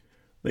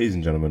Ladies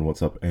and gentlemen,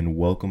 what's up? And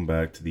welcome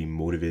back to the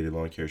Motivated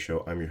Lawn Care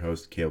Show. I'm your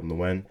host, Caleb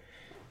Nguyen.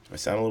 If I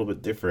sound a little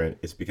bit different,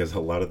 it's because a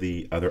lot of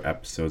the other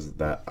episodes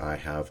that I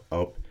have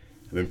up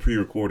have been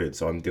pre-recorded.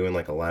 So I'm doing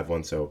like a live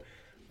one. So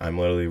I'm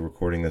literally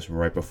recording this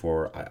right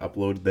before I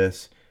upload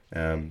this.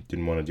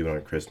 Didn't want to do it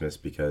on Christmas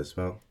because,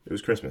 well, it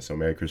was Christmas. So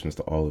Merry Christmas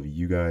to all of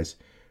you guys.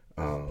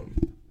 Let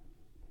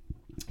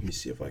me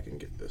see if I can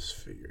get this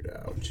figured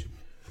out.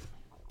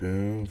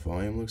 Boom,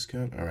 volume looks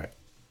good. All right.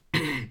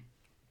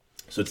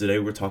 So today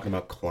we're talking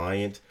about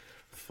client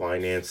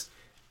finance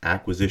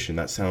acquisition.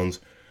 That sounds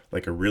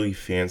like a really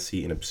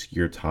fancy and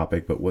obscure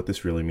topic, but what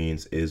this really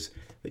means is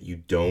that you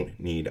don't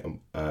need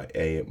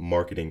a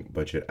marketing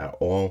budget at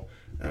all.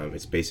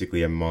 It's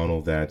basically a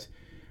model that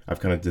I've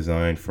kind of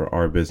designed for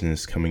our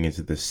business coming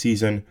into this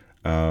season.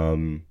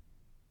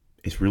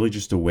 It's really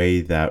just a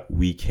way that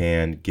we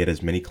can get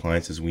as many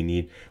clients as we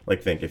need.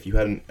 Like, think if you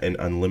had an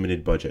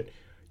unlimited budget,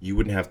 you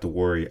wouldn't have to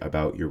worry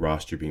about your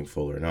roster being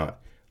full or not.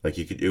 Like,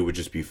 it would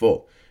just be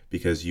full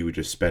because you would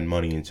just spend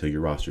money until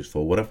your roster's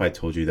full. What if I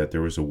told you that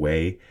there was a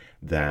way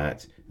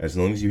that as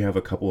long as you have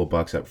a couple of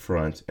bucks up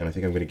front, and I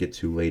think I'm going to get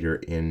to later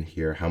in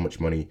here how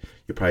much money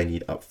you probably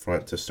need up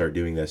front to start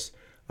doing this.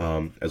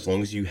 As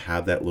long as you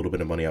have that little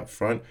bit of money up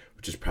front,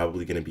 which is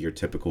probably going to be your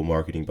typical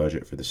marketing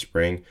budget for the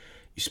spring,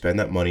 you spend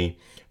that money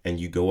and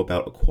you go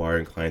about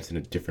acquiring clients in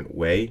a different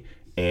way,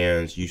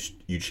 and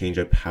you change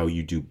up how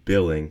you do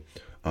billing,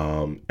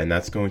 and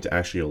that's going to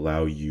actually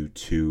allow you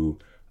to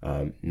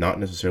not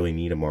necessarily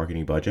need a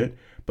marketing budget,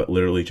 but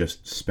literally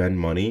just spend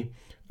money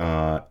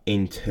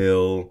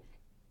until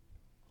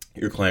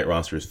your client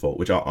roster is full,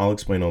 which I'll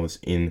explain all this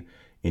in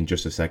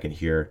just a second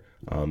here.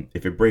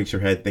 If it breaks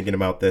your head thinking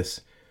about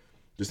this,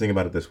 just think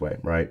about it this way,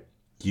 right?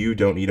 You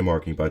don't need a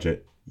marketing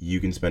budget. You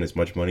can spend as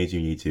much money as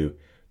you need to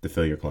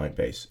fill your client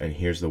base. And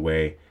here's the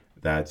way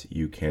that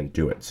you can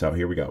do it. So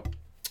here we go.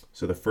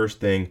 So the first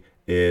thing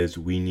is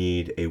we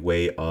need a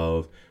way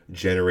of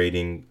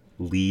generating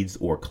leads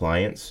or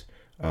clients.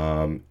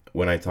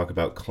 When I talk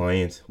about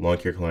client, lawn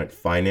care client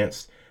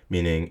finance,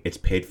 meaning it's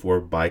paid for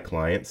by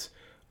clients,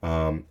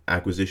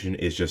 acquisition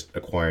is just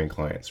acquiring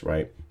clients,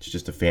 right? It's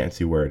just a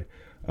fancy word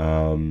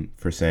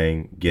for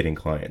saying getting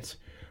clients.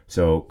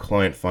 So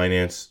client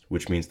finance,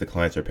 which means the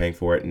clients are paying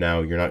for it.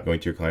 Now you're not going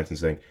to your clients and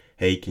saying,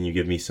 hey, can you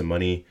give me some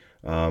money?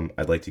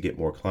 I'd like to get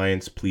more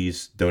clients.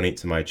 Please donate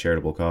to my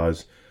charitable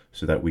cause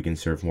so that we can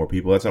serve more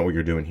people. That's not what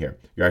you're doing here.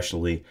 You're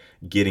actually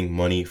getting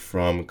money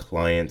from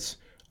clients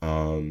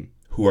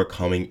who are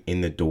coming in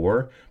the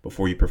door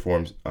before you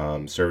perform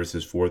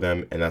services for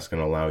them, and that's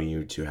going to allow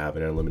you to have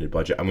an unlimited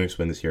budget. I'm going to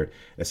explain this here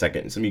in a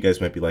second. And some of you guys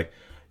might be like,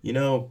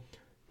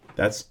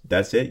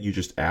 that's it. You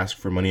just ask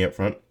for money up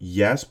front.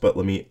 Yes, but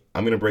I'm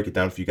going to break it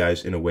down for you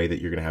guys in a way that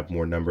you're going to have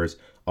more numbers.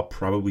 I'll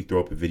probably throw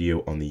up a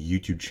video on the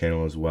YouTube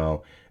channel as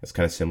well. It's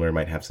kind of similar. It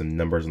might have some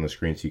numbers on the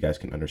screen so you guys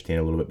can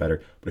understand a little bit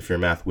better. But if you're a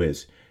math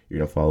whiz, you're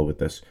going to follow with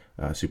this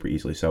super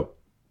easily. So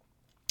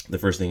the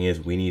first thing is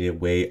we need a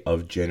way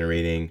of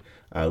generating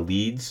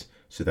leads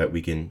so that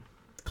we can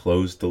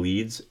close the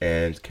leads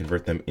and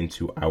convert them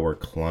into our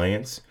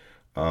clients.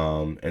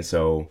 And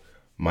so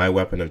my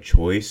weapon of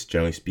choice,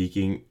 generally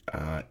speaking,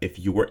 if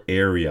your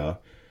area,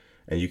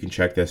 and you can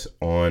check this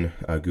on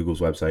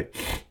Google's website,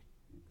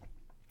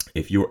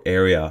 if your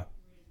area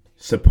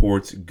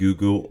supports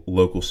Google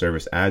local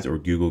service ads or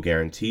Google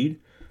guaranteed,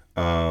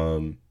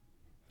 and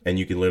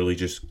you can literally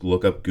just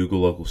look up Google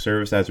local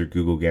service ads or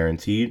Google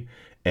guaranteed,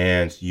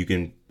 and you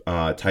can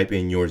type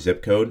in your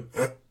zip code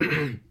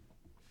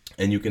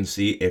and you can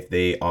see if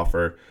they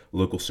offer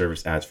local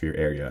service ads for your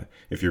area.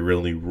 If you're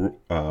really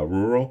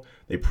rural,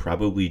 they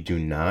probably do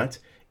not.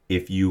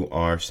 If you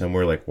are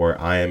somewhere like where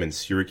I am in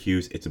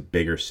Syracuse, it's a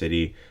bigger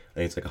city. I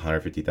think it's like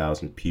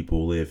 150,000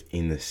 people live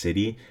in the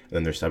city, and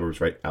then there's suburbs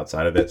right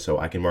outside of it. So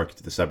I can market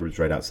to the suburbs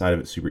right outside of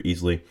it super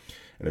easily.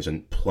 And there's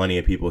plenty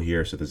of people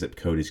here, so the zip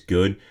code is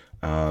good.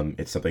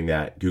 It's something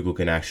that Google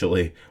can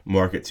actually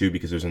market to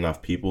because there's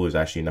enough people. There's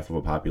actually enough of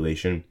a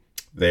population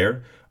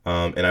there.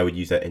 And I would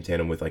use that in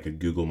tandem with like a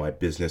Google My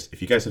Business.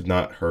 If you guys have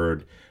not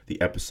heard the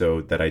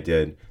episode that I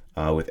did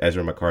with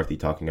Ezra McCarthy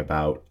talking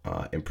about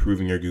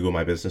improving your Google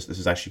My Business, this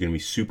is actually going to be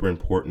super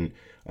important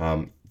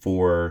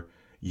for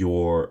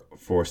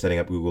setting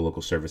up Google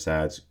local service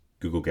ads,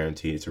 Google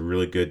guaranteed. It's a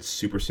really good,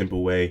 super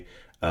simple way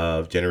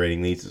of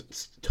generating leads.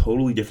 It's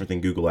totally different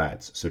than Google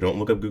Ads. So don't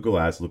look up Google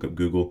Ads, look up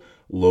Google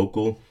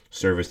local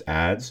service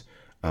ads.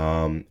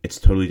 It's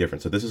totally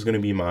different. So this is going to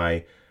be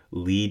my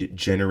lead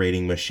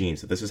generating machine.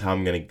 So this is how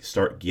I'm going to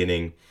start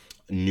getting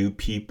new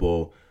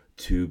people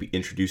to be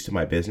introduced to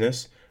my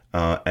business.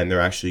 And they're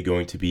actually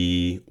going to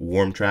be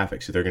warm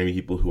traffic. So they're going to be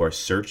people who are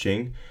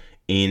searching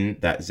in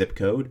that zip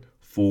code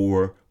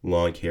for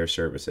lawn care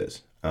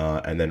services.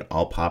 And then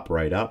I'll pop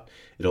right up.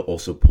 It'll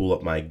also pull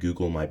up my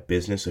Google My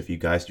Business. So if you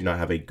guys do not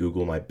have a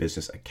Google My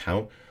Business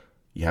account,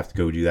 you have to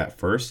go do that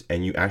first.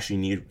 And you actually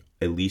need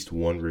at least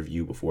one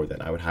review before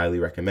then. I would highly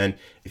recommend,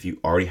 if you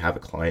already have a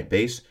client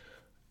base,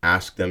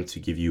 ask them to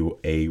give you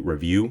a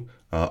review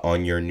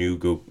on your new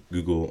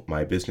Google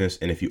My Business.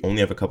 And if you only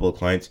have a couple of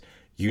clients,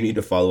 you need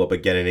to follow up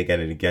again and again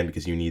and again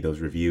because you need those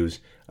reviews.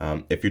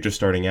 If you're just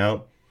starting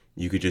out,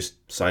 you could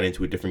just sign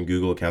into a different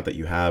Google account that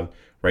you have,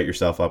 write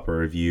yourself up a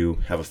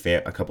review, have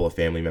a couple of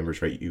family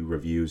members write you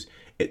reviews.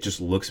 It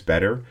just looks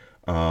better.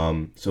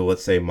 So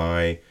let's say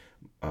my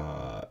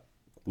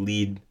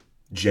lead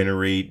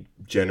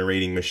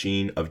generating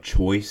machine of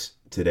choice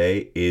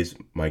today is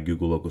my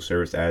Google Local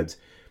Service Ads.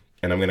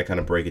 And I'm going to kind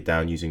of break it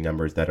down using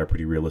numbers that are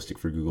pretty realistic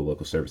for Google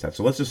Local Service Ads.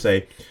 So let's just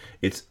say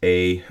it's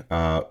a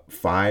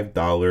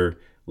 $5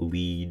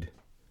 lead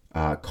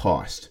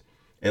cost.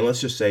 And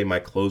let's just say my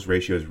close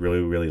ratio is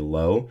really, really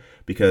low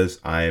because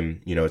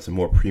it's a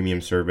more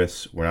premium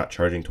service. We're not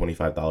charging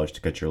 $25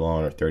 to cut your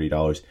lawn or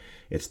 $30.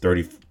 It's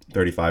 $30,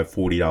 $35,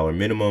 $40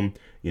 minimum,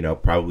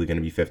 probably going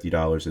to be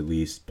 $50 at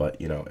least. But,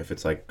 if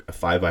it's like a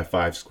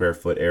 5x5 square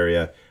foot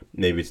area,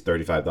 maybe it's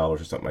 $35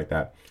 or something like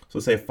that. So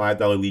let's say a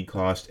 $5 lead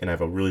cost and I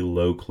have a really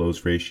low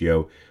close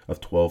ratio of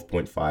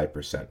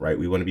 12.5%, right?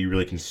 We want to be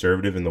really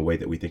conservative in the way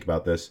that we think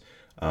about this.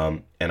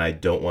 And I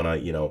don't want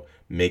to,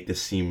 make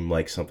this seem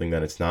like something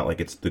that it's not,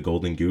 like it's the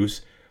golden goose,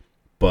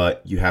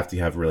 but you have to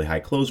have really high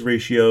close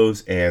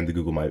ratios, and the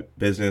Google My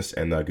Business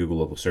and the Google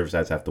Local Service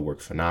Ads have to work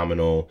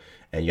phenomenal,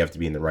 and you have to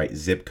be in the right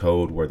zip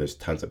code where there's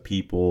tons of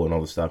people and all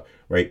this stuff,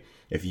 right?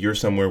 If you're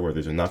somewhere where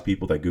there's enough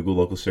people that Google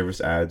Local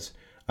Service Ads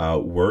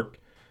work,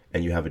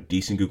 and you have a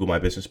decent Google My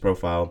Business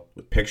profile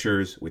with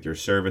pictures, with your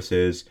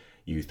services,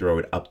 you throw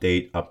an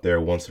update up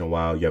there once in a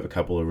while, you have a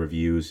couple of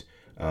reviews,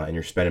 and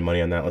you're spending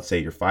money on that. Let's say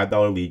your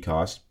 $5 lead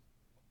cost,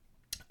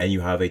 and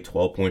you have a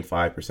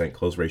 12.5%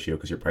 close ratio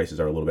because your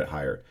prices are a little bit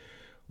higher.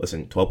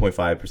 Listen,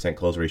 12.5%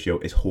 close ratio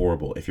is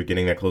horrible. If you're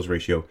getting that close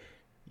ratio,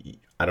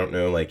 I don't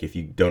know, like if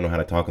you don't know how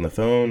to talk on the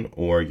phone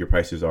or your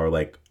prices are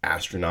like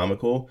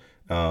astronomical.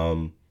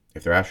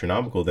 If they're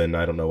astronomical, then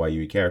I don't know why you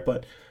would care,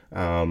 but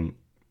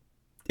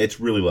it's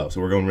really low.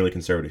 So we're going really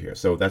conservative here.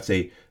 So that's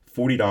a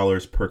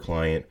 $40 per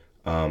client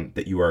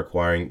that you are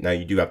acquiring. Now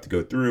you do have to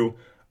go through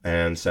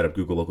and set up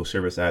Google Local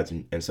Service Ads,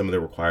 and some of the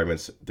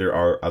requirements, there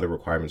are other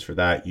requirements for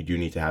that. You do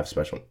need to have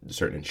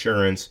certain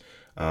insurance.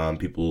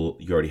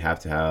 You already have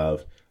to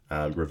have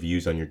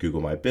reviews on your Google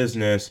My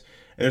Business.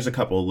 And there's a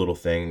couple of little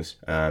things.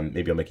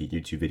 Maybe I'll make a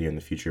YouTube video in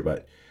the future,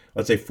 but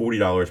let's say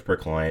 $40 per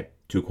client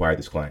to acquire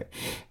this client.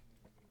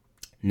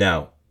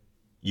 Now,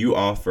 you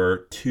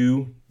offer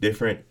two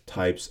different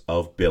types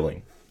of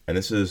billing. And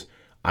this is,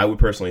 I would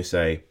personally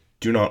say,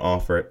 do not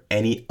offer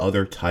any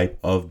other type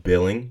of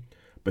billing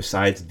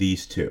besides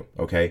these two,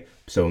 okay?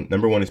 So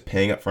number one is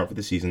paying up front for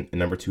the season, and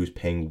number two is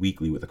paying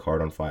weekly with a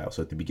card on file.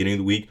 So at the beginning of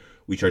the week,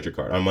 we charge your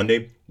card. On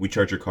Monday, we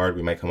charge your card.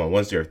 We might come on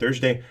Wednesday or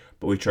Thursday,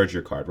 but we charge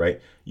your card, right?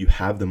 You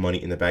have the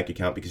money in the bank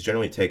account because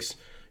generally it takes,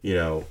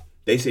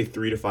 they say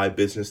 3 to 5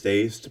 business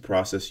days to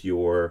process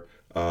your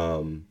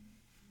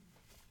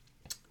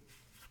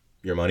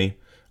money.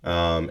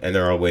 And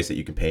there are ways that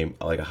you can pay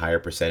like a higher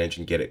percentage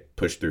and get it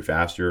pushed through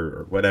faster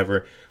or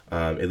whatever,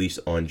 at least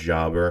on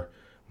Jobber.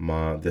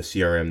 The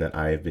CRM that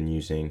I have been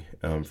using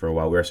for a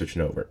while. We are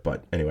switching over,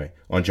 but anyway,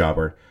 on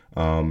Jobber,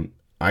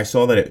 I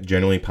saw that it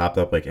generally popped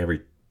up like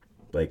every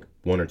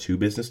 1 or 2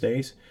 business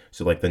days.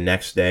 So like the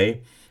next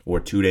day or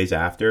 2 days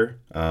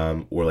after,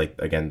 or like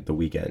again the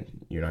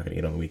weekend. You're not gonna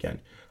get on the weekend.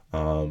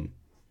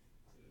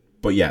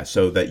 But yeah,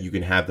 so that you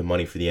can have the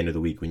money for the end of the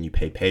week when you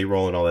pay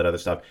payroll and all that other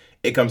stuff.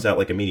 It comes out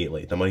like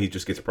immediately. The money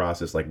just gets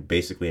processed like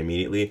basically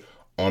immediately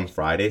on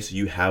Friday. So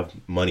you have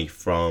money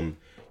from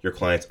your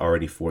clients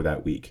already for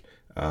that week.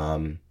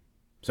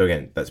 So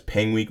again, that's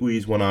paying weekly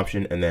is one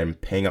option, and then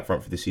paying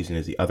upfront for the season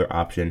is the other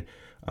option.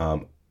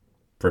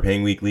 For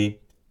paying weekly,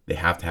 they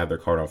have to have their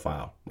card on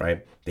file,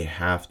 right? They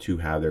have to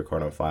have their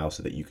card on file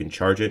so that you can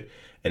charge it.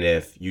 And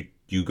if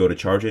you go to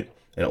charge it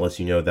and it lets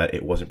you know that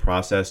it wasn't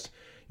processed,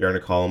 you're going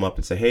to call them up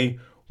and say, hey,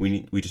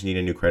 we just need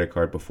a new credit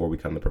card before we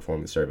come to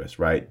perform the service,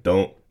 right?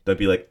 Don't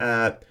be like,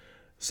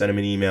 send them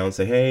an email and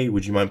say, hey,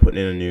 would you mind putting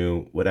in a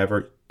new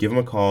whatever? Give them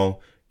a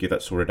call. Get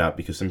that sorted out,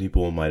 because some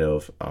people might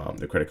have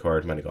their credit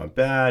card might have gone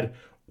bad,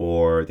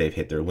 or they've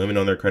hit their limit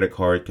on their credit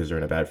card because they're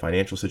in a bad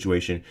financial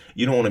situation.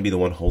 You don't want to be the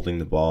one holding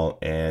the ball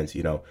and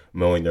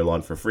mowing their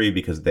lawn for free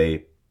because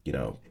they're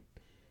in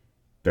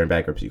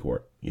bankruptcy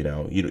court. You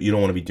don't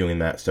want to be doing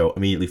that. So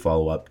immediately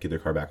follow up, get their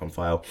card back on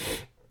file.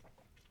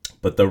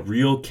 But the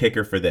real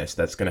kicker for this,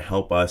 that's going to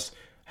help us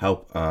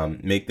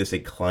make this a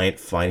client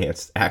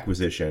financed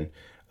acquisition,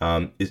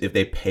 is if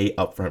they pay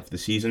upfront for the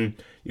season.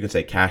 You can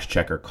say cash,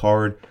 check, or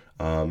card.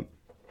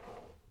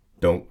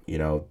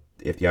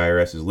 If the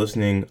IRS is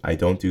listening, I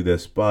don't do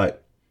this,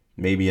 but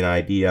maybe an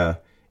idea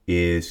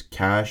is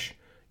cash.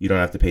 You don't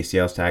have to pay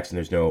sales tax, and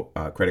there's no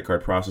credit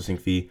card processing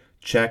fee.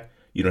 Check.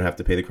 You don't have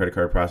to pay the credit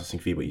card processing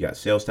fee, but you got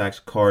sales tax.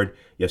 Card,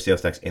 you have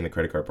sales tax and the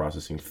credit card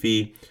processing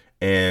fee.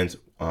 And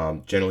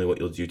generally what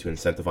you'll do to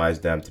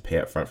incentivize them to pay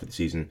up front for the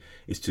season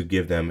is to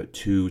give them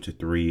 2 to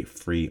 3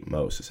 free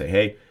mows. So say,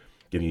 hey,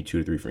 giving you 2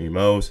 to 3 free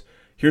mows.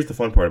 Here's the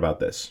fun part about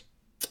this.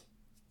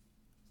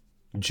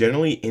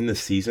 Generally in the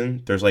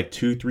season, there's like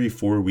 2, 3,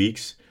 4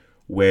 weeks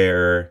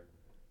where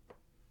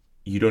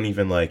you don't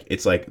even like,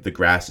 it's like the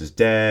grass is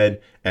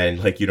dead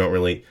and like you don't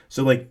really,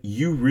 so like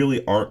you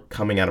really aren't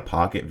coming out of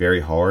pocket very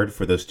hard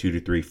for those 2 to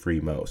 3 free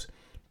mows.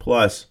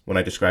 Plus, when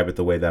I describe it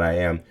the way that I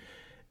am,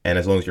 and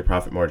as long as your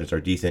profit margins are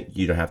decent,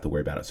 you don't have to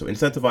worry about it. So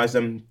incentivize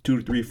them, 2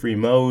 to 3 free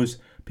mows.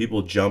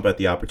 People jump at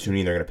the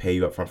opportunity and they're going to pay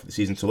you up front for the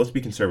season. So let's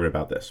be conservative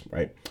about this,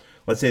 right?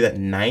 Let's say that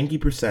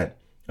 90%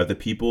 of the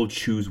people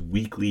choose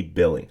weekly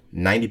billing,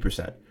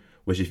 90%,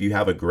 which if you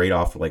have a great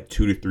offer like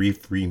 2 to 3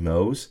 free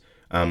mows,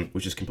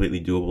 which is completely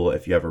doable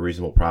if you have a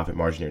reasonable profit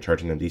margin, you're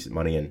charging them decent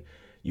money, and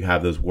you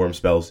have those warm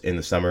spells in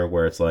the summer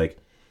where it's like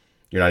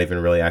you're not even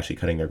really actually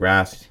cutting their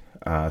grass,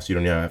 so you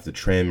don't even have to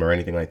trim or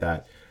anything like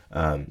that.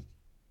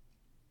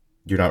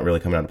 You're not really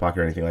coming out of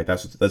pocket or anything like that.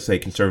 So let's say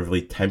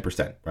conservatively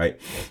 10%,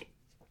 right?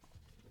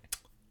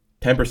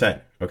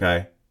 10%,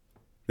 okay?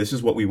 This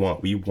is what we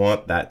want. We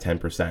want that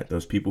 10%,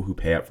 those people who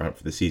pay up front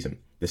for the season.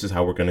 This is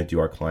how we're going to do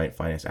our client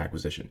finance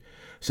acquisition.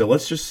 So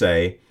let's just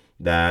say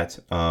that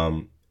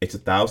it's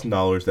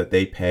 $1,000 that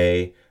they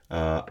pay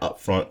up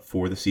front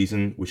for the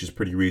season, which is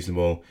pretty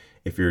reasonable.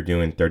 If you're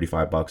doing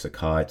 $35 a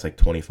cut, it's like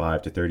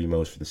 25 to 30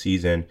 mows for the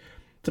season.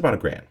 It's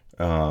about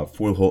 $1,000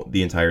 for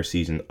the entire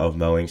season of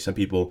mowing. Some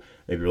people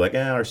maybe are like,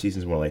 our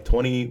season's more like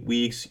 20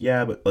 weeks.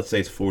 Yeah, but let's say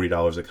it's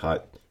 $40 a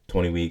cut,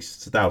 20 weeks,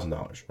 it's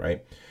 $1,000,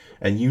 right?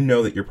 And you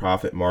know that your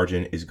profit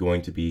margin is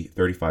going to be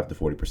 35 to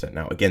 40%.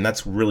 Now, again,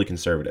 that's really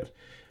conservative.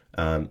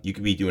 You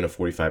could be doing a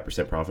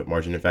 45% profit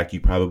margin. In fact, you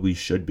probably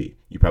should be.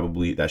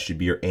 That should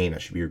be your aim.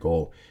 That should be your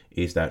goal,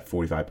 is that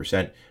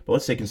 45%. But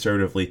let's say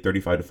conservatively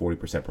 35 to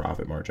 40%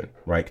 profit margin,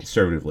 right?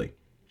 Conservatively.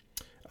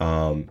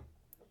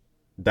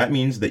 That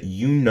means that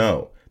you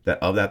know that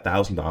of that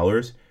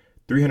 $1,000,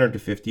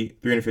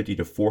 $350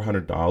 to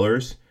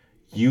 $400,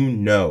 you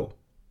know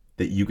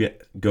that you can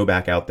go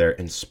back out there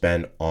and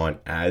spend on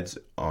ads,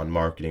 on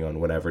marketing, on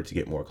whatever to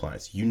get more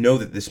clients. You know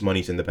that this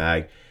money's in the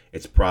bag.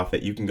 It's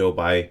profit. You can go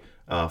buy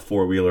a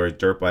four-wheeler, a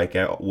dirt bike,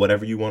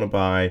 whatever you want to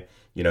buy.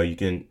 You know, you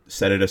can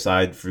set it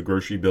aside for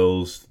grocery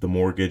bills, the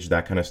mortgage,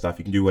 that kind of stuff.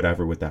 You can do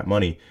whatever with that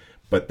money.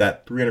 But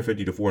that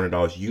 $350 to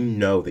 $400, you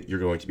know that you're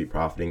going to be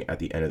profiting at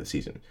the end of the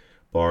season,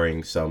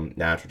 barring some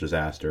natural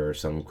disaster or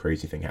some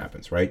crazy thing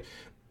happens, right?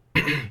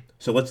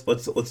 So let's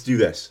do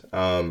this.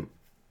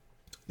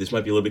 This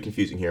might be a little bit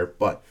confusing here,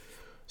 but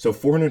so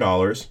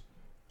 $400.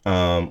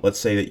 Let's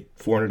say that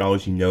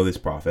 $400, you know this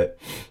profit.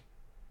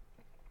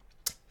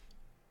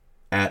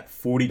 At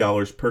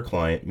 $40 per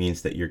client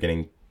means that you're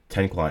getting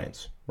 10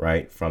 clients,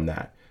 right, from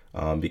that.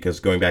 Because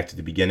going back to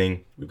the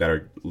beginning, we've got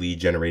our lead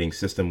generating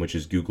system, which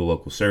is Google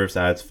Local Service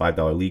Ads,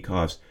 $5 lead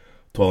cost,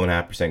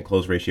 12.5%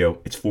 close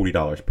ratio. It's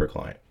 $40 per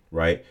client,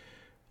 right?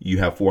 You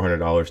have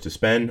 $400 to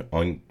spend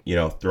on,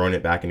 throwing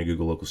it back into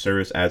Google Local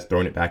Service Ads,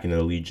 throwing it back into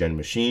the lead gen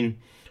machine.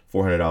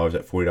 $400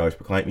 at $40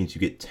 per client means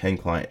you get 10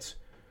 clients.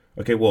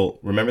 Okay, well,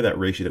 remember that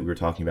ratio that we were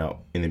talking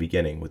about in the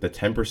beginning with the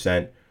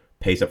 10%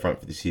 pays up front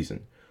for the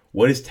season.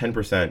 What is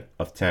 10%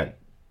 of 10?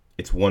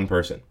 It's one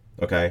person,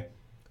 okay?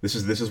 This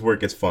is where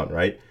it gets fun,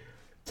 right?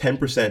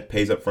 10%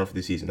 pays up front for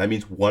the season. That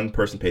means one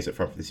person pays up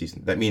front for the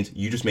season. That means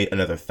you just made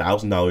another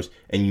 $1,000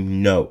 and you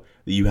know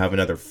that you have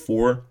another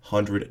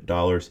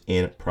 $400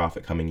 in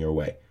profit coming your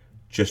way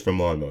just from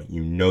lawn mowing.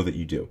 You know that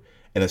you do.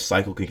 And the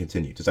cycle can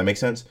continue. Does that make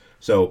sense?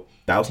 So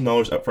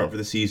 $1,000 up front for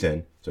the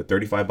season. So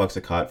 $35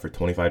 a cut for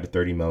 25 to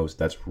 30 mows.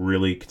 That's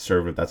really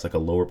conservative. That's like a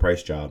lower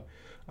price job.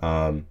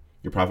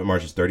 Your profit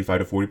margin is 35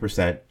 to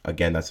 40%.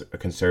 Again, that's a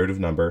conservative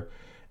number.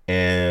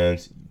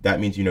 And that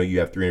means you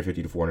have $350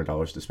 to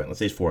 $400 to spend. Let's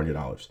say it's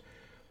 $400.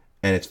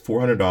 And it's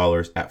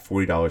 $400 at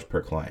 $40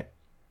 per client,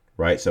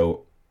 right?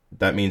 So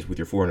that means with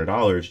your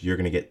 $400, you're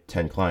going to get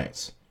 10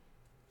 clients.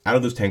 Out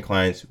of those 10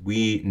 clients,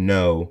 we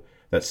know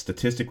that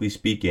statistically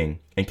speaking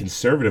and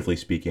conservatively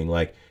speaking,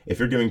 like if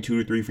you're doing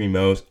 2 to 3 free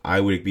mows, I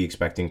would be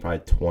expecting probably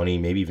 20,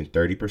 maybe even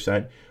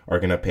 30% are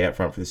going to pay up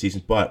front for the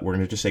season. But we're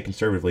going to just say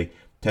conservatively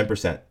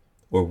 10%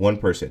 or one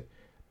person,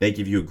 they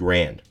give you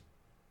 $1,000.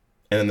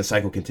 And then the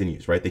cycle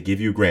continues, right? They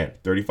give you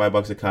 $1,000,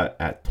 $35 a cut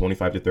at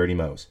 25 to 30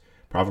 mows.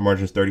 Profit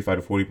margin is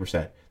 35 to 40%.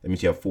 That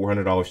means you have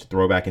 $400 to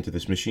throw back into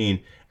this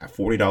machine at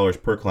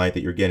 $40 per client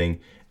that you're getting,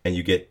 and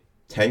you get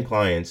 10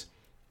 clients,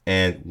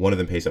 and one of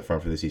them pays up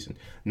front for the season.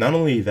 Not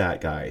only that,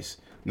 guys,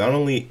 not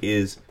only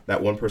is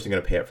that one person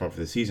going to pay up front for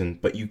the season,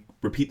 but you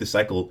repeat the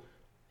cycle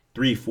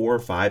 3, 4,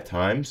 5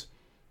 times,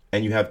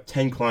 and you have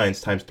 10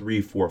 clients times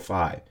 3, 4,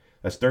 5.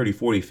 That's 30,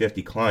 40,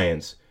 50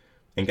 clients.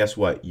 And guess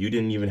what? You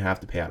didn't even have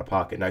to pay out of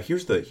pocket. Now,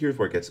 here's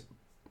where it gets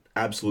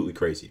absolutely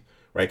crazy,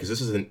 right? Because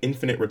this is an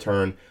infinite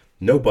return,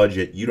 no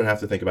budget. You don't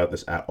have to think about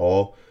this at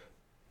all.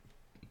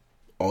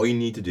 All you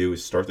need to do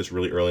is start this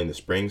really early in the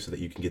spring so that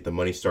you can get the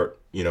money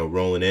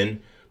rolling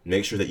in.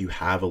 Make sure that you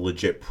have a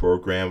legit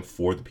program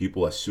for the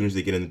people as soon as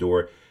they get in the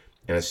door.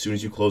 And as soon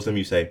as you close them,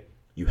 you say,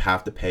 you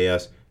have to pay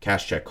us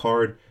cash, check,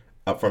 card.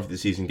 Up front for the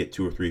season, get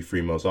 2 or 3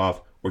 free mows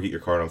off, or get your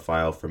card on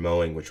file for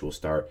mowing, which will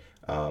start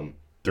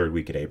 3rd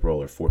week in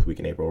April or 4th week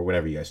in April or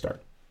whenever you guys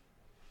start.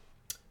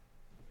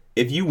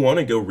 If you want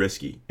to go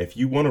risky, if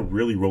you want to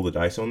really roll the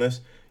dice on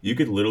this, you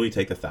could literally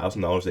take the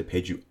 $1,000 they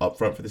paid you up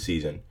front for the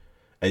season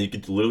and you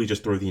could literally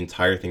just throw the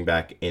entire thing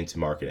back into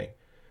marketing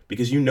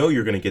because you know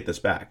you're going to get this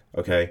back,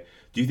 okay?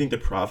 Do you think the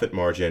profit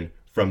margin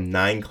from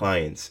 9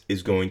 clients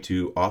is going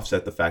to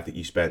offset the fact that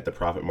you spent the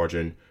profit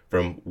margin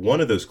from one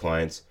of those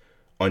clients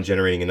on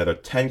generating another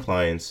 10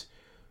 clients,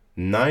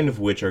 9 of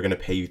which are going to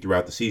pay you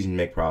throughout the season to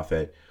make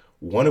profit,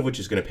 one of which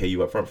is going to pay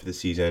you up front for the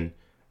season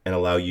and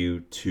allow you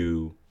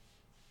to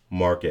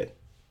market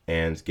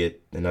and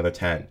get another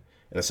 10? And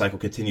the cycle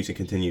continues and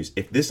continues.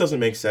 If this doesn't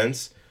make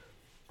sense,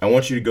 I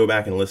want you to go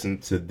back and listen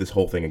to this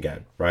whole thing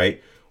again,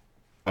 right?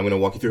 I'm going to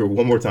walk you through it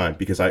one more time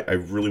because I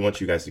really want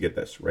you guys to get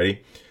this.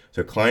 Ready?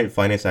 So client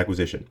finance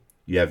acquisition.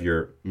 You have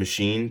your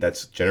machine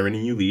that's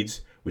generating you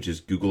leads, which is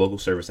Google Local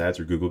Service Ads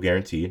or Google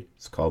Guaranteed.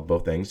 It's called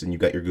both things. And you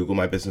got your Google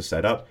My Business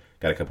set up.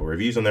 Got a couple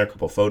reviews on there, a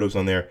couple photos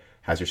on there.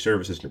 Has your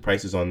services and your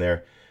prices on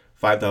there.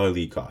 $5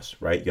 lead costs,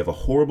 right? You have a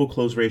horrible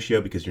close ratio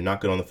because you're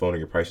not good on the phone or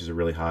your prices are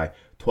really high.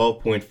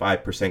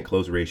 12.5%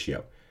 close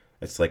ratio.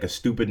 It's like a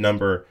stupid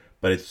number,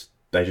 but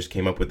I just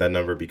came up with that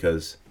number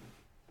because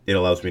it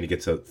allows me to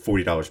get to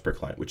 $40 per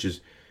client, which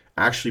is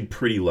actually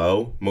pretty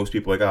low. Most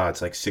people are like,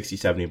 it's like 60,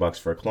 70 bucks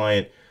for a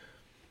client.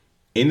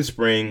 In the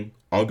spring,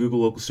 on Google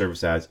Local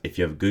Service Ads, if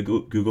you have a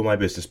Google My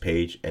Business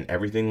page and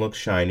everything looks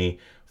shiny,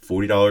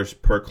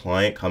 $40 per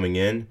client coming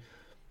in,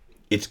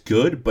 it's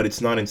good, but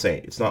it's not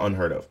insane. It's not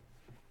unheard of.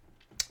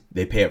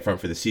 They pay up front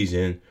for the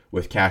season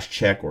with cash,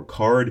 check, or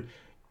card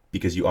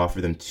because you offer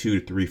them 2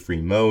 to 3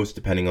 free mows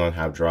depending on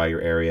how dry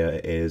your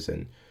area is.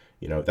 And,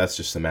 that's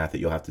just some math that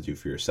you'll have to do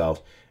for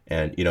yourself.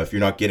 And, if you're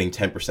not getting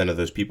 10% of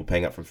those people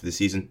paying up front for the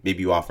season,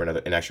 maybe you offer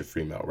an extra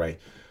free mow, right?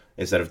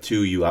 Instead of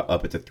 2, you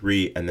up it to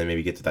 3 and then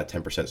maybe get to that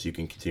 10% so you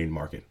can continue to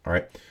market. All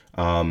right.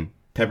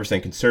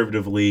 10%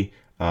 conservatively,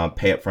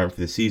 pay up front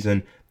for the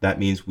season. That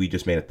means we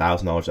just made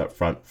 $1,000 up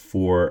front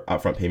for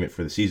upfront payment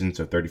for the season.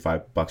 So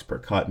 $35 per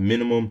cut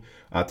minimum,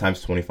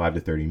 times 25 to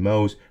 30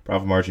 mows.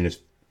 Profit margin is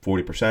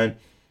 40%.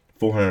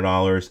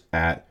 $400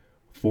 at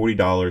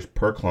 $40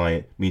 per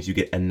client means you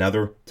get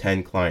another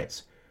 10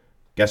 clients.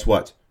 Guess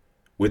what?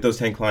 With those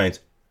 10 clients,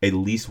 at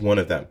least one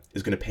of them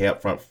is going to pay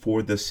up front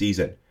for the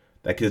season.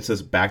 That gets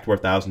us back to our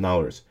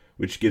 $1,000,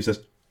 which gives us,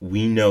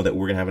 we know that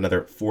we're going to have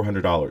another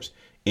 $400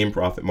 in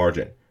profit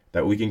margin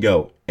that we can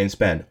go and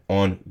spend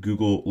on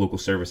Google Local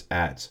Service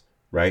Ads,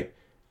 right?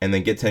 And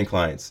then get 10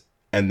 clients.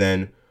 And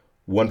then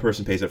one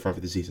person pays up front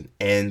for the season.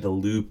 And the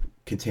loop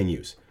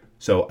continues.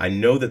 So I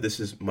know that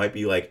this might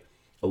be like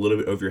a little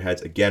bit over your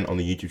heads. Again, on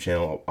the YouTube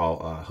channel, I'll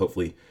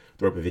hopefully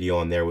throw up a video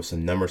on there with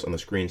some numbers on the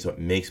screen so it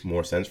makes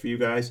more sense for you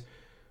guys.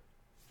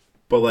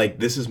 But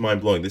this is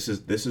mind blowing. This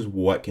is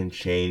what can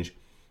change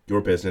your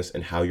business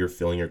and how you're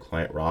filling your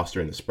client roster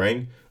in the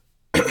spring.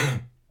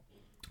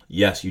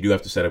 Yes, you do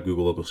have to set up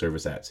Google Local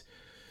Service Ads.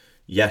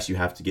 Yes, you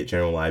have to get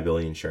general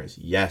liability insurance.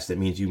 Yes, that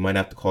means you might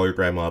have to call your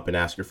grandma up and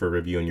ask her for a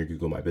review on your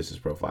Google My Business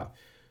profile.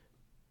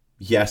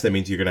 Yes, that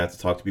means you're going to have to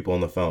talk to people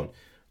on the phone.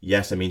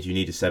 Yes, that means you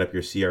need to set up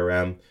your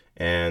CRM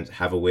and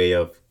have a way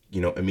of,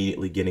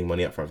 immediately getting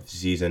money up front for the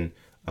season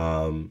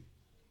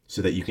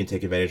so that you can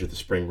take advantage of the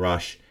spring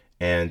rush.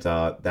 And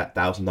that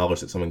 $1,000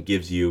 that someone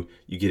gives you,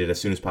 you get it as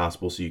soon as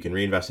possible so you can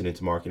reinvest it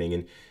into marketing.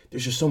 And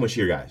there's just so much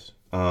here, guys.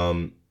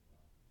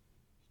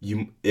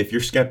 If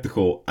you're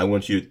skeptical, I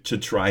want you to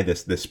try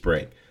this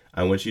spring.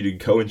 I want you to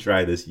go and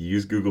try this.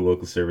 Use Google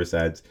Local Service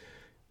Ads.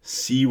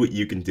 See what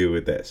you can do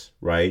with this,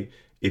 right?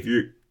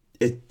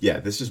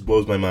 This just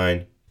blows my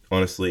mind,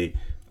 honestly.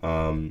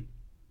 You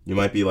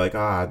might be like,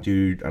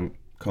 dude, I'm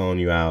calling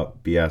you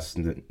out.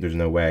 BS, there's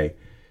no way.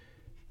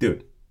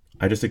 Dude,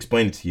 I just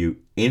explained it to you.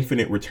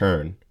 Infinite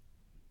return,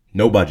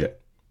 no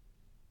budget.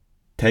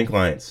 10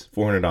 clients,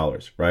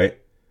 $400, right?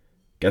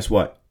 Guess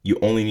what? You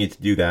only need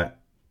to do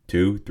that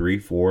 2, 3,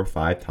 4,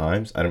 5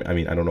 times. I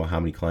don't know how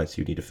many clients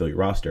you need to fill your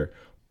roster,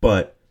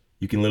 but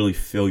you can literally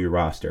fill your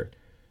roster.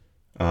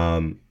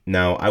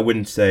 Now, I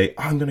wouldn't say,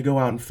 I'm going to go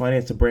out and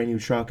finance a brand new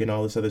truck and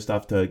all this other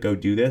stuff to go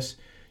do this.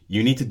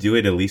 You need to do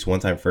it at least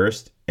one time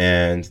first.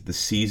 And the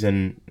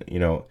season,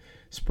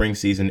 spring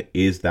season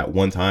is that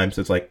one time.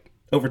 So it's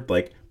over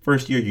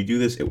first year you do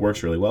this, it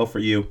works really well for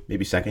you.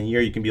 Maybe second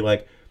year you can be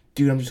like,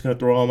 dude, I'm just going to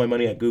throw all my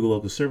money at Google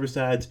Local Service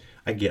Ads.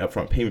 I can get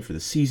upfront payment for the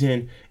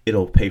season.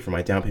 It'll pay for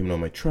my down payment on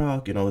my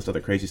truck and all this other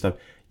crazy stuff.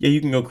 Yeah,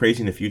 you can go crazy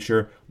in the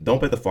future.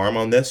 Don't bet the farm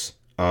on this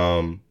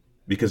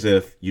because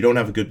if you don't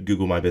have a good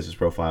Google My Business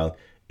profile,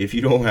 if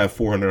you don't have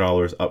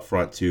 $400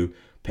 upfront to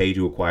pay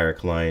to acquire a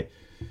client,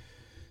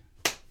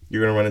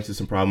 you're going to run into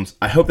some problems.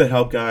 I hope that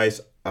helped,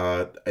 guys.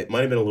 It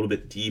might have been a little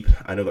bit deep.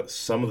 I know that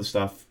some of the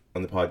stuff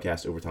on the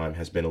podcast over time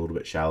has been a little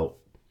bit shallow.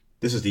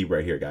 This is deep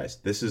right here, guys.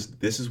 This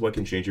is what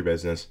can change your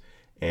business.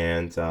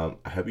 And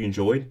I hope you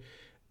enjoyed.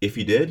 If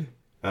you did,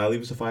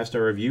 leave us a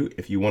 5-star review.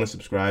 If you want to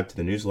subscribe to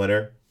the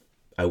newsletter,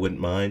 I wouldn't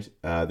mind.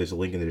 There's a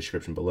link in the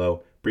description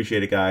below.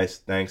 Appreciate it, guys.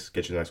 Thanks.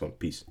 Catch you in the next one.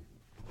 Peace.